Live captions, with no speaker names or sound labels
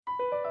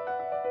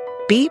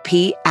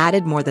BP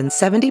added more than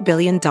 $70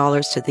 billion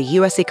to the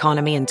U.S.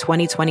 economy in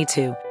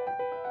 2022.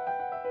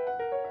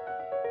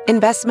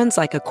 Investments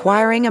like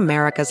acquiring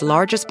America's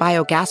largest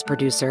biogas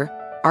producer,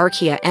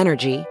 Archaea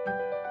Energy,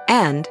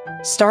 and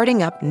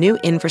starting up new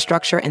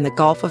infrastructure in the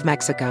Gulf of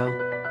Mexico.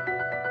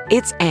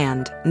 It's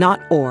and,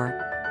 not or.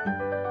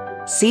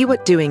 See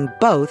what doing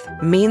both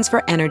means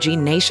for energy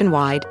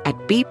nationwide at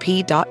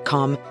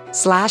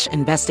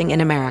bp.com/investing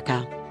in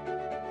America.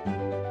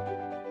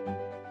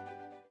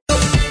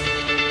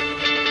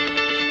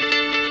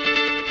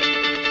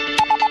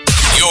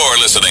 You're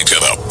listening to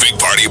the Big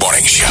Party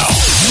Morning Show.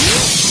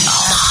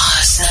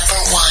 Omaha's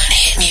 #1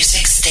 hit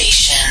music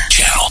station.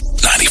 Channel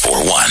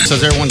 94.1. So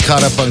is everyone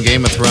caught up on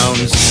Game of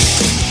Thrones?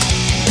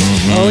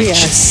 Oh,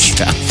 yes.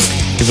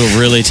 People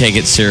really take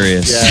it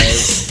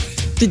serious.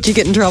 Did you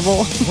get in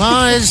trouble?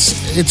 Well,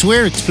 it's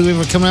weird. People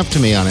were coming up to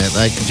me on it.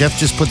 Like, Jeff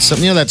just put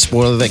something, that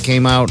spoiler that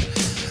came out.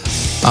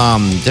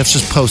 Jeff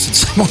just posted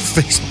some on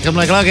Facebook. I'm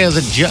like, okay, it was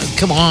a joke.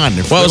 Come on.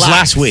 Well, it was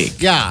last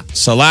week. Yeah.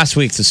 So last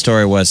week, the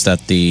story was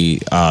that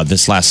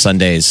this last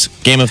Sunday's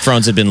Game of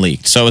Thrones had been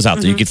leaked. So it was out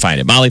there. You could find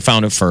it. Molly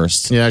found it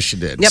first. Yeah, she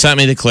did. Sent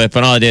me the clip,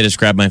 and all I did is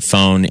grab my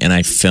phone, and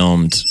I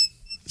filmed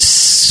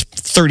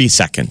 30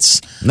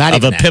 seconds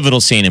of a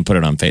pivotal scene and put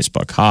it on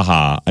Facebook.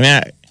 Ha. I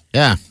mean,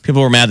 yeah.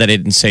 People were mad that I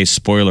didn't say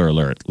spoiler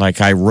alert. Like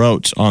I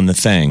wrote on the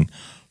thing,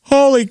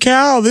 holy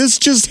cow, this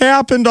just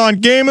happened on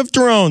Game of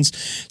Thrones.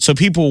 So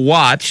people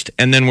watched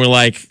and then were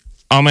like,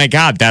 oh my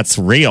God, that's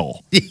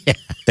real. Yeah.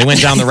 They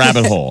went down the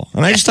rabbit hole.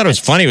 And I just thought it was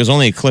funny. It was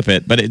only a clip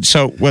it. But I'm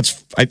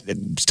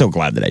still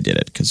glad that I did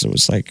it because it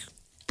was like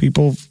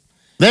people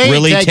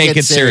really take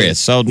it serious.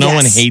 So no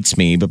one hates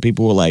me, but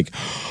people were like,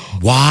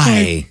 why? Oh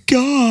my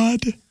God.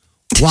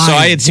 Why so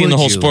I had seen the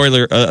whole you?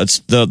 spoiler,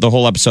 the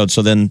whole episode.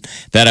 So then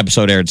that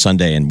episode aired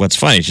Sunday. And what's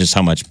funny is just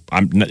how much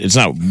it's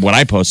not what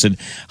I posted,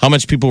 how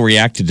much people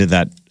reacted to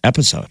that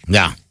episode.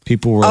 Yeah.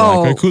 People were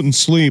like, I couldn't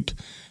sleep.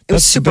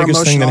 That's the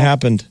biggest thing that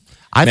happened.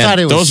 I thought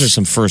it was. Those are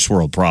some first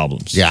world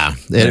problems. Yeah,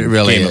 it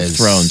really Game is. of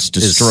Thrones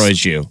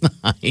destroys you.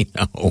 I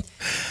know.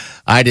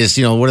 I just,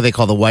 what do they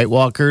call the White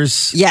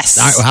Walkers? Yes.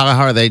 How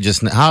are they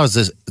just, how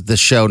is the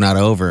show not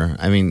over?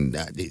 I mean,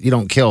 you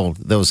don't kill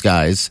those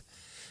guys.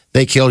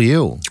 They kill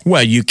you.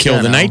 Well, you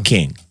kill the Night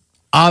King.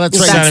 Oh, that's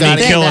right. Instead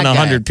of killing that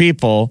 100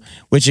 people,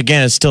 which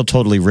again is still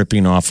totally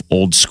ripping off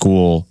old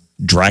school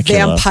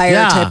Dracula.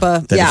 Vampire type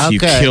of, That if you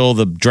kill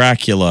the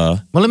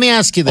Dracula, well, let me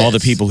ask you this. all the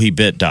people he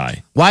bit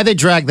die. Why they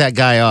drag that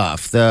guy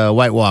off, the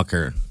White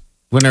Walker?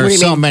 When there are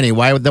so many,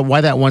 why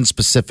that one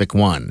specific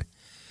one?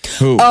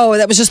 Who? Oh,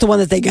 that was just the one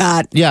that they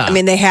got. Yeah. I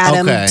mean, they had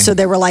Okay. him, so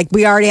they were like,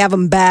 we already have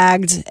him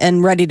bagged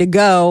and ready to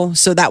go.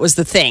 So that was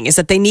the thing, is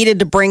that they needed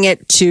to bring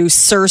it to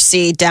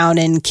Cersei down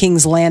in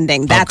King's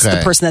Landing. That's the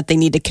Okay. person that they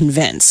need to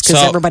convince,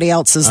 because So- everybody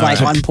else is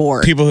like on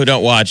board. People who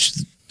don't watch,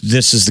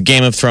 this is the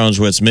Game of Thrones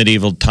where it's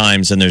medieval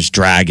times and there's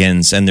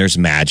dragons and there's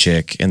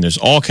magic and there's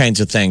all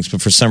kinds of things.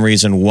 But for some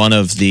reason, one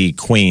of the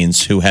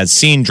queens who has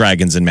seen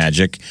dragons and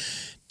magic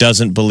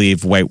doesn't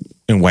believe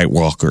in White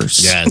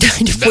Walkers. Yes.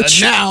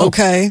 Which,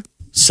 okay.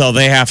 So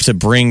they have to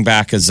bring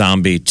back a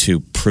zombie to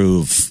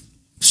prove.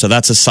 So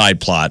that's a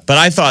side plot. But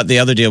I thought the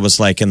other deal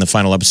was like in the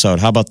final episode,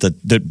 how about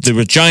there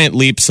were giant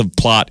leaps of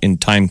plot in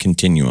time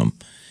continuum.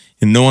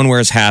 And no one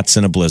wears hats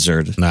in a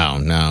blizzard.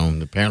 No.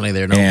 Apparently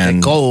they don't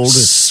get cold.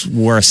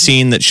 We're a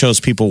scene that shows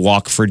people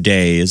walk for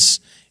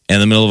days. In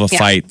the middle of a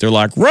fight, they're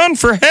like, run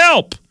for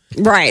help.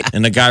 Right.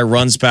 And the guy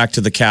runs back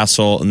to the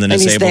castle and then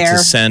is he's able there. to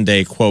send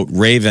a, quote,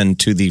 raven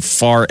to the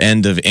far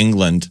end of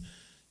England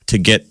to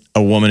get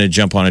a woman to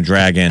jump on a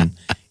dragon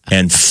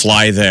and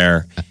fly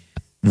there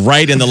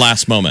right in the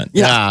last moment.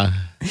 Yeah.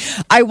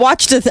 I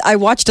watched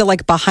it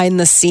like behind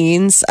the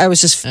scenes. I was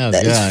just, Oh,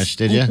 gosh.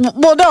 Did you?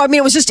 well, no, I mean,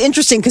 it was just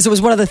interesting because it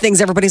was one of the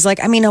things everybody's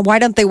like, I mean, why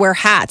don't they wear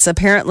hats?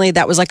 Apparently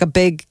that was like a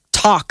big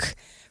talk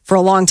for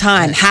a long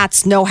time.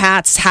 Hats, no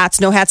hats.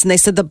 And they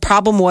said the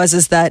problem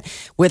is that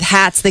with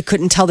hats, they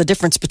couldn't tell the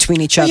difference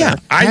between each other. Yeah,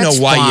 I know That's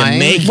why fine. you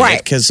make Right.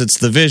 it because it's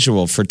the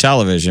visual for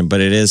television, but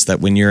it is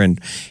that when you're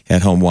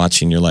at home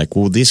watching, you're like,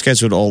 well, these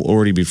guys would all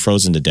already be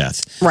frozen to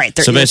death. Right,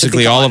 their So ears would be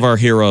basically, all gone. of our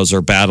heroes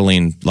are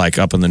battling like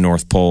up in the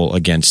North Pole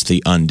against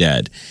the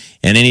undead.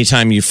 And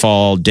anytime you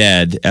fall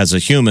dead as a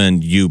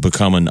human, you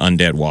become an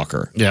undead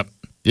walker, Yep.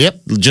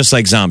 just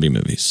like zombie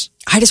movies.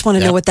 I just want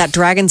to know what that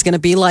dragon's going to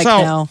be like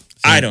now.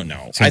 I don't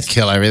know. I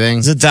kill everything.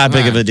 Is it that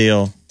big of a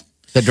deal?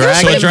 The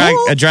So dragon?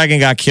 a dragon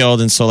got killed,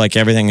 and so like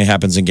everything that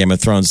happens in Game of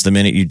Thrones, the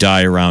minute you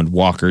die around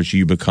walkers,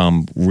 you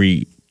become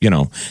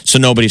So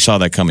nobody saw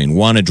that coming.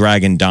 One, a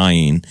dragon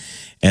dying,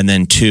 and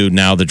then two,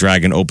 now the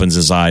dragon opens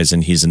his eyes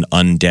and he's an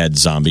undead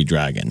zombie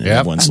dragon. And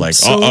everyone's like,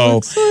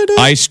 excited.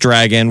 ice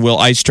dragon. Will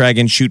ice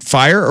dragon shoot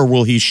fire or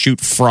will he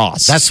shoot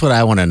frost? That's what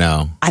I want to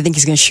know. I think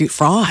he's going to shoot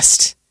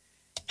frost.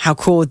 How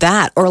cool would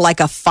that? Or like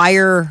a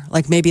fire,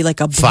 like maybe like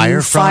a blue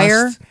Fire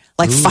fire, frost?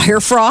 like fire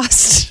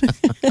frost.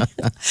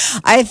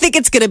 I think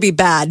it's going to be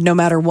bad no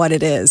matter what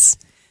it is.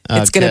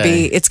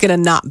 It's gonna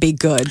not be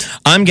good.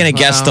 I'm going to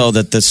guess, though,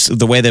 that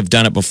the way they've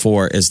done it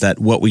before is that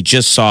what we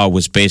just saw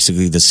was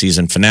basically the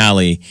season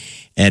finale.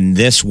 And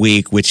this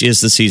week, which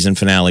is the season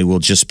finale, will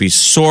just be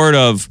sort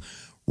of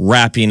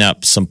wrapping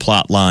up some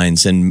plot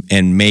lines and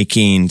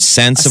making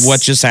sense of what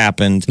just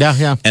happened.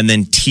 Yeah. And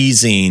then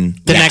teasing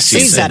The next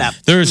season. setup.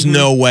 There's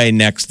no way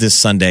this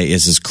Sunday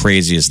is as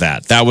crazy as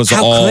that. That was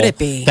How all could it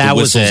be? That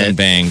was whistles it. and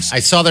bangs. I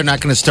saw they're not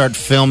going to start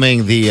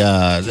filming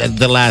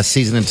the last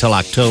season until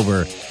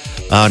October,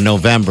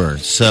 November.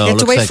 So You have to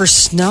looks wait like- for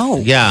snow.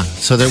 Yeah,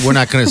 so that we're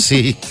not going to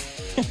see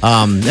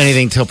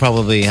anything till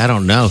probably, I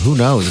don't know. Who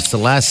knows? It's the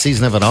last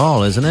season of it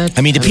all, isn't it?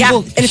 I mean, do Yeah,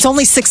 people... and it's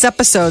only 6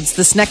 episodes.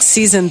 This next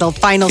season, the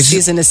final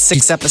season is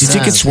 6 Do episodes. you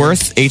think it's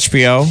worth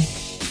HBO?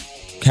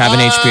 Having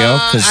HBO?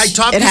 I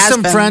talked It to has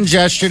some been. friends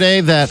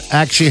yesterday that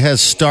actually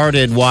has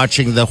started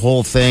watching the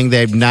whole thing.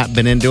 They've not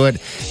been into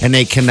it, and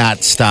they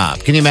cannot stop.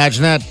 Can you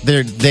imagine that?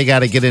 They got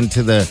to get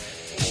into the,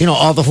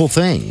 all the whole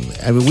thing.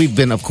 I mean, we've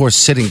been, of course,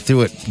 sitting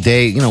through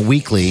it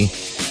weekly,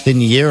 then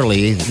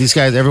yearly. These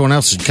guys, everyone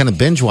else is kind of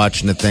binge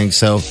watching the thing.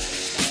 So,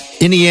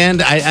 in the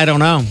end, I don't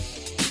know.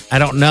 I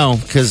don't know,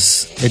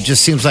 because it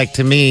just seems like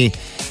to me,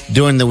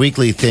 doing the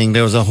weekly thing,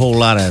 there was a whole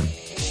lot of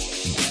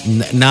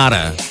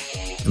nada.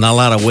 And a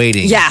lot of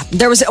waiting. Yeah,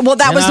 that was the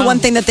know? one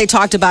thing that they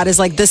talked about is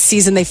like this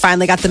season they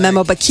finally got the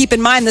memo. But keep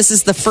in mind, this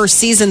is the first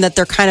season that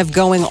they're kind of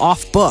going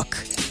off book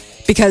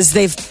because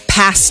they've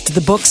passed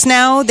the books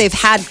now. They've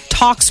had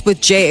talks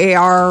with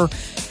J.A.R.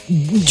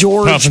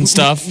 George. Puff and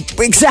stuff.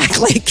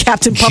 Exactly,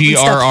 Captain Puff and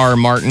stuff. G.R.R.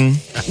 Martin.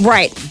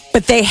 Right,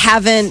 but they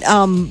haven't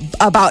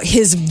about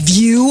his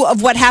view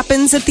of what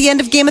happens at the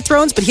end of Game of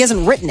Thrones. But he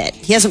hasn't written it.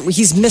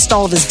 He's missed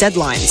all of his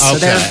deadlines, so Okay,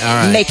 they're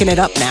all right. making it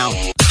up now.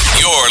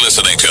 You're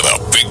listening to the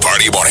Big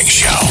Party Morning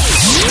Show.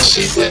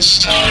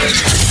 Sequence time.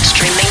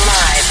 Streaming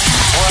live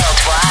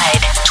worldwide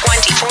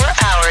 24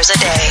 hours a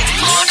day.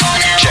 Log on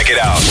now. Check it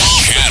out.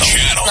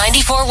 Channel.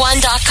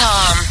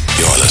 941.com.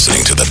 You're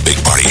listening to the Big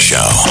Party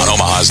Show on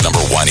Omaha's #1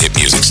 hit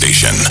music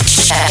station.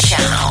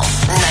 Channel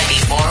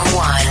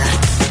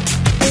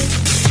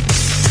 94.1.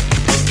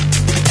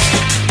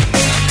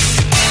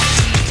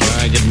 All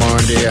right, good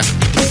morning to you.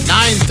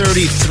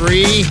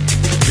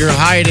 9:33. Your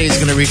high day is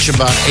going to reach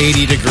about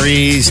 80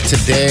 degrees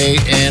today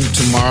and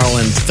tomorrow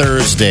and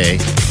Thursday.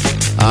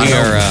 We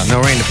are,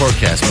 no rain to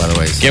forecast, by the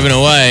way. So. Giving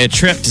away a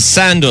trip to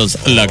Sandals,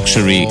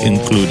 luxury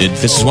included.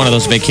 This is one of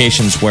those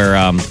vacations where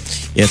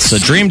it's a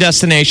dream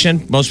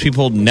destination. Most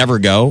people never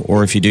go,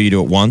 or if you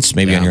do it once,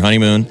 maybe on your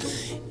honeymoon.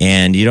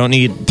 And you don't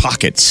need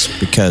pockets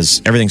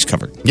because everything's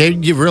covered. Yeah,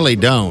 you really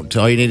don't.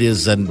 All you need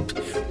is a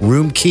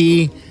room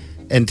key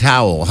and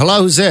towel.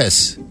 Hello, who's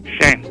this?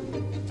 Shane.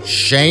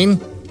 Shane?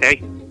 Hey.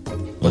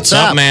 What's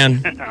up,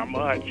 man? Not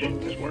much.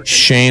 Just working.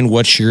 Shane,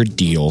 what's your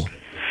deal?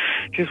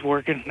 Just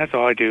working. That's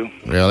all I do.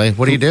 Really?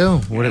 What do you do?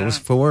 What it was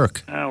for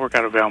work? I work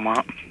out of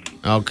Belmont.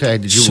 Okay.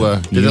 Did you? So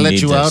Did you they let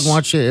need you out this. and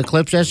watch the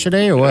eclipse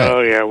yesterday, or what?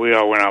 Oh, yeah. We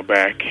all went out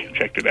back.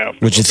 Checked it out.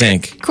 What'd you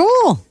think?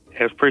 Cool.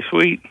 It was pretty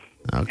sweet.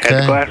 Had the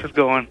Okay. glasses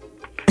going.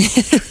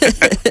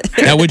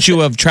 Now, would you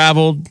have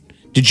traveled?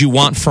 Did you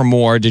want for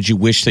more? Did you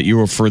wish that you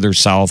were further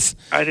south?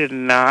 I did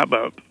not,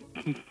 but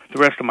the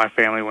rest of my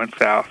family went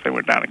south. They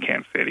went down to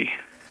Kansas City.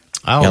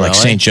 Oh, Yeah, like really?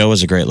 St. Joe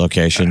is a great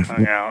location.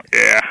 Hung out.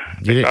 Yeah.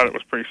 You They did- thought it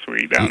was pretty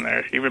sweet down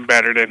there. Even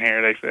better than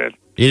here, they said.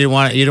 You didn't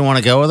want. You didn't want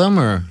to go with them,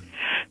 or?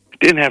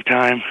 Didn't have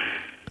time.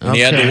 And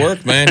he had to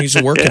work, man. He's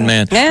a working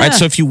man. Yeah. All right,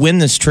 so if you win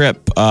this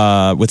trip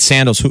with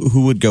Sandals,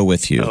 who would go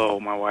with you? Oh,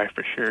 my wife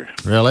for sure.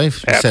 Really? She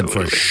said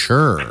for Absolutely.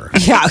 sure.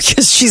 Yeah,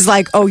 because she's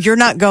like, "Oh, you're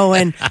not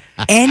going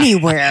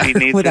anywhere She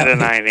needs without it,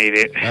 and me." I need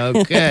it. All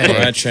Okay.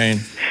 right,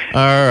 Shane.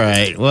 All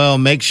right. Well,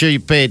 make sure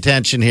you pay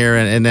attention here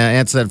and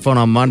answer that phone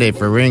on Monday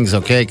for rings,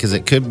 okay? Because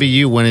it could be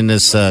you winning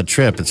this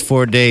trip. It's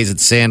 4 days.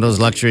 It's Sandals,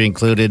 luxury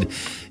included.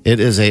 It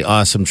is a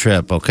awesome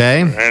trip,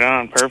 okay? Right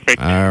on.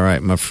 Perfect. All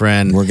right, my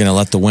friend. We're going to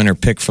let the winner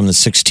pick from the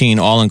 16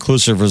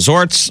 all-inclusive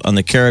resorts on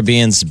the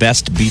Caribbean's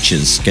best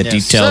beaches. Get Yes,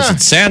 details sir.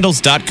 at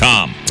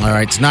sandals.com. All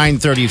right, it's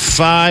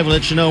 9:35. We'll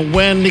let you know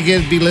when to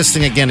be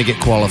listening again to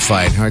get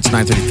qualified. All right, it's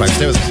 9:35.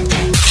 Stay with us.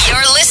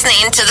 You're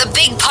listening to the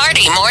Big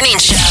Party Morning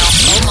Show.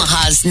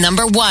 Omaha's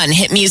 #1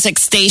 hit music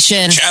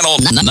station. Channel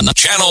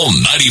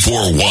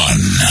 94.1.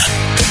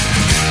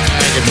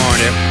 Hey, good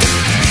morning.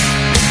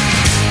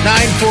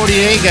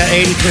 9:48. Got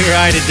 80 for your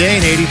high today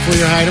and 80 for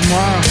your high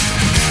tomorrow.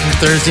 And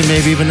Thursday,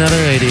 maybe even another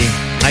 80.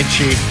 Hi,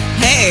 Chief.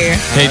 Hey,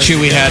 Hey, Chu,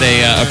 we had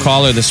a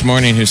caller this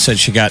morning who said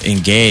she got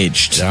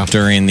engaged Yeah.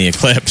 during the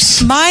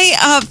eclipse. my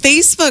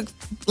Facebook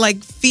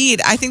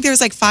feed. I think there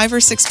was 5 or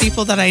 6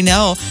 people that I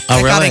know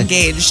that got really?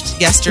 engaged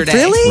yesterday.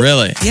 Really?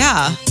 Really?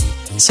 Yeah.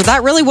 So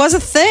that really was a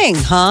thing,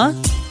 huh?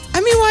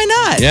 I mean, why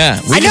not? Yeah.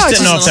 We I know, just it's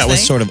didn't know if just a that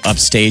was little sort of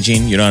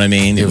upstaging. You know what I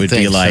mean? It would be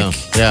Think like,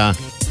 so. Yeah.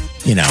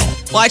 you know,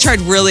 Well, I tried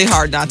really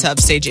hard not to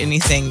upstage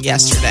anything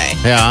yesterday.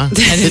 Yeah. I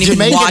didn't Did you even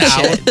make watch it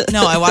out? it.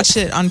 No, I watched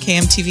it on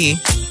KMTV.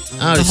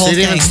 Oh, the so whole you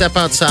didn't even thing. step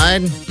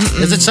outside?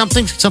 Is it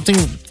something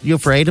you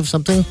afraid of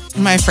something?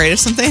 Am I afraid of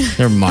something?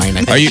 Never mind.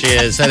 I think you- she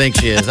is. I think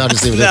she is. I'll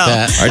just leave it No.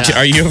 at that.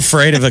 Are you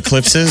afraid of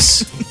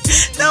eclipses?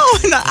 No,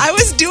 I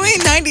was doing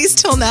 90s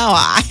till now.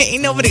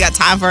 Ain't nobody got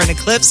time for an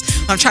eclipse.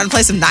 I'm trying to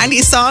play some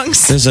 90s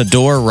songs. There's a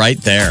door right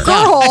there.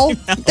 Girl,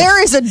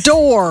 there is a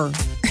door.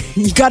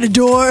 You got a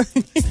door?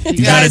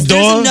 You got a There's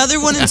door? another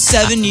one in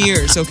 7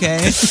 years, okay?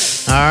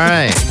 All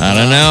right. I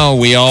don't know.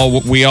 We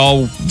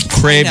all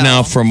crave I know.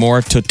 now for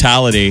more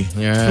totality.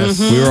 Yes.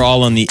 We were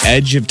all on the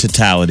edge of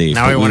totality.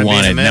 Now but we wanna be in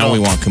the wanted. Now middle. we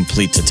want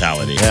complete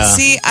totality. Yeah.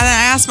 See, and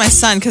I asked my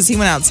son because he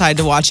went outside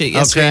to watch it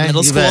yesterday in Okay,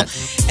 middle you school.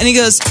 bet. And he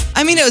goes,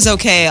 I mean, it was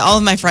okay. All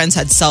of my friends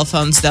had cell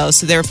phones, though,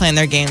 so they were playing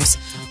their games.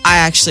 I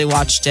actually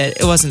watched it.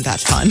 It wasn't that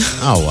fun.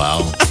 Oh,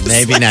 well.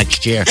 Maybe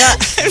next year.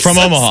 From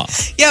Omaha.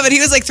 Yeah, but he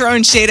was like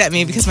throwing shade at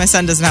me because my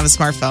son doesn't have a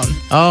smartphone.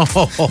 Oh.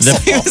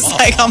 He was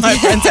like, all my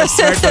friends have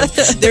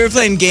smartphones. They were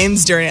playing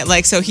games during it.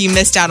 Like, so he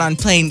missed out on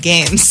playing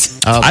games.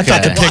 I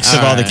thought the Okay. pics of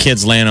all the right.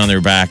 kids laying on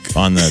their back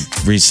on the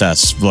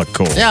recess looked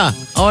cool. Yeah.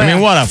 Oh, I yeah.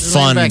 mean, what a Just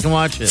lean fun, back and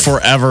watch it.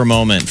 forever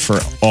moment for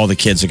all the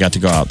kids that got to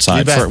go You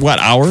outside. bet. For what,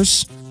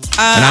 hours?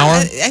 An hour?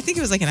 I think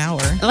it was like an hour.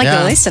 Like Yeah.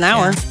 at least an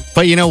hour.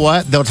 But you know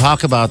what? They'll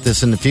talk about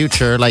this in the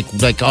future, like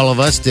all of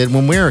us did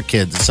when we were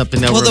kids. It's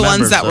something they'll Well, the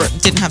remember, ones that so-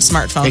 didn't have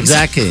smartphones.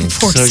 Exactly.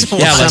 Forced to your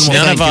Yeah, watch. like son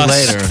will none of thank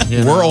us. you later. you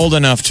We're know? old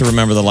enough to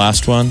remember the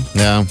last one,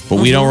 Yeah. but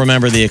we don't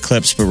remember the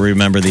eclipse, but we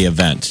remember the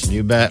event.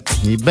 You bet.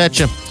 You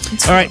betcha.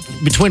 All right.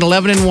 Between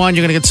 11 and 1,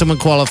 you're going to get someone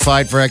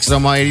qualified for Exit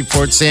on My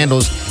 84 at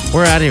Sandals.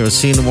 We're out of here. We'll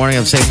see you in the morning.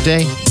 Have a safe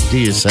day. Do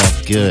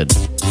yourself good.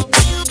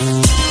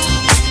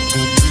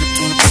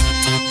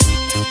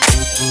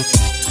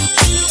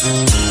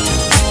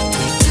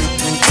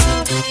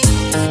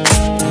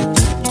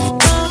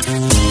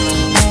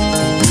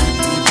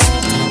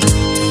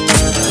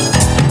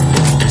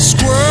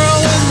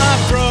 Squirrel in my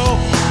fro,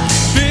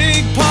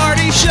 big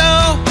party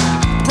show.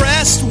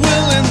 Breast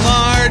will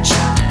enlarge,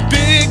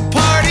 big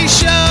party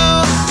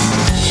show.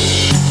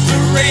 The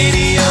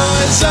radio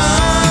is on.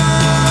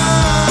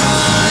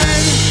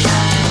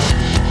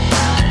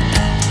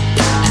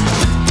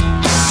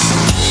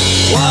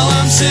 While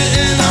I'm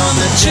sitting on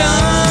the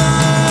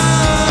john.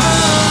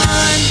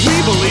 We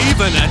believe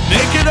in a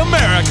naked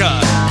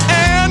America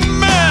and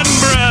man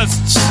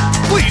breasts.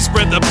 Please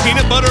spread the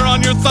peanut butter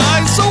on your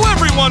thighs so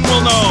everyone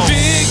will know.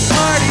 Big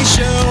party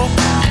show.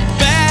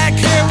 Back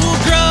hair will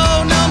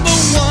grow. Number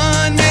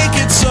one, make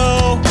it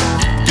so.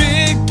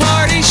 Big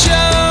party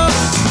show.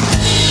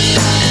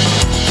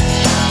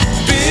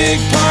 Big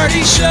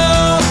party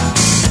show.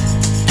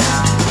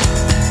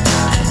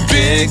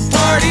 Big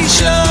party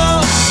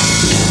show.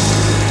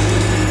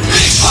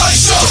 Big party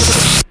show.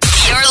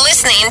 You're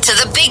listening to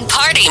the Big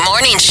Party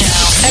Morning Show.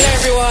 Hello,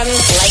 everyone.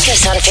 Like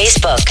us on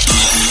Facebook.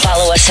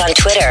 Follow us on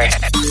Twitter.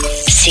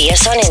 See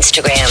us on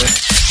Instagram.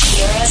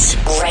 Hear us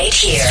right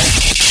here.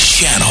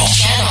 Channel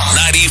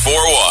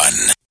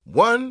 94.1.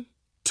 1,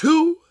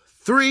 2,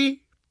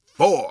 3,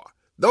 4.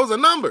 Those are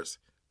numbers.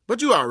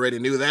 But you already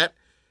knew that.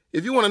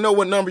 If you want to know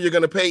what number you're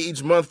going to pay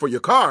each month for your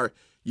car,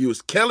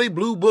 use Kelly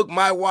Blue Book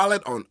My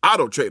Wallet on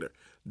Auto Trader.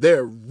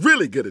 They're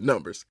really good at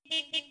numbers.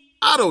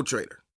 Auto Trader.